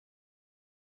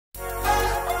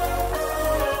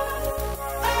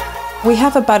We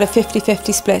have about a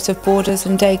 50-50 split of boarders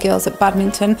and day girls at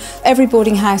Badminton. Every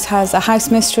boarding house has a house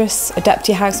mistress, a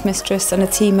deputy house mistress and a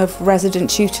team of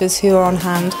resident tutors who are on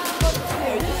hand.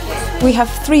 We have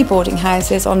 3 boarding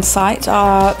houses on site.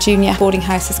 Our junior boarding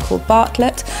house is called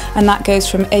Bartlett, and that goes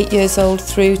from 8 years old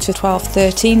through to 12,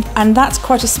 13. And that's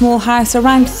quite a small house.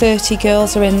 Around 30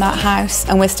 girls are in that house,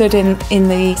 and we're stood in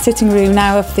the sitting room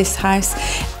now of this house.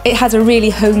 It has a really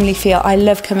homely feel. I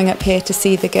love coming up here to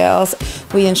see the girls.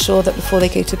 We ensure that before they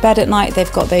go to bed at night,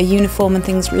 they've got their uniform and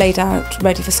things laid out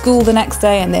ready for school the next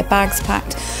day and their bags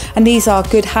packed. And these are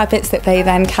good habits that they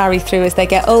then carry through as they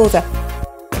get older.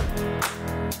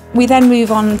 We then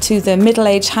move on to the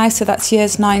middle-aged house, so that's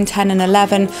years 9, 10 and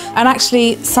 11. And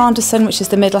actually Sanderson, which is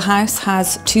the middle house,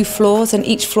 has 2 floors, and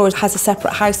each floor has a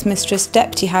separate house mistress,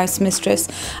 deputy house mistress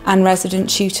and resident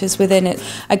tutors within it.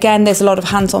 Again, there's a lot of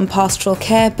hands-on pastoral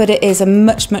care, but it is a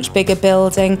much, much bigger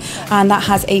building, and that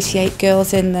has 88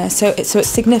 girls in there, so it's a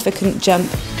significant jump.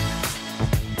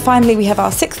 Finally, we have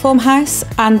our sixth form house,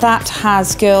 and that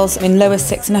has girls in lower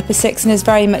 6 and upper 6 and is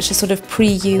very much a sort of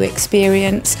pre-U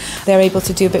experience. They're able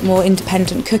to do a bit more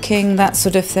independent cooking, that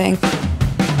sort of thing.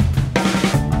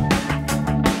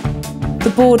 The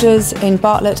boarders in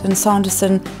Bartlett and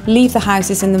Sanderson leave the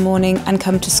houses in the morning and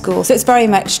come to school. So it's very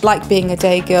much like being a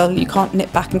day girl. You can't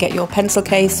nip back and get your pencil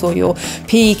case or your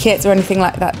PE kits or anything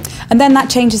like that. And then that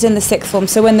changes in the sixth form.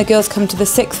 So when the girls come to the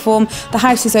sixth form, the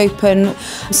house is open.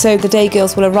 So the day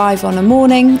girls will arrive on a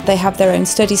morning. They have their own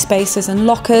study spaces and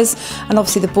lockers. And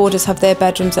obviously the boarders have their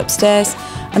bedrooms upstairs.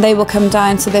 And they will come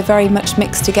down, so they're very much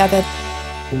mixed together.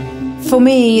 For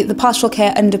me, the pastoral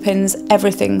care underpins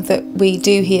everything that we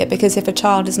do here, because if a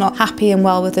child is not happy and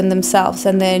well within themselves,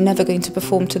 then they're never going to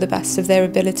perform to the best of their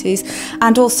abilities.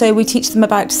 And also we teach them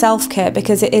about self-care,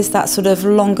 because it is that sort of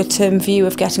longer term view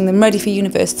of getting them ready for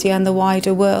university and the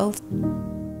wider world.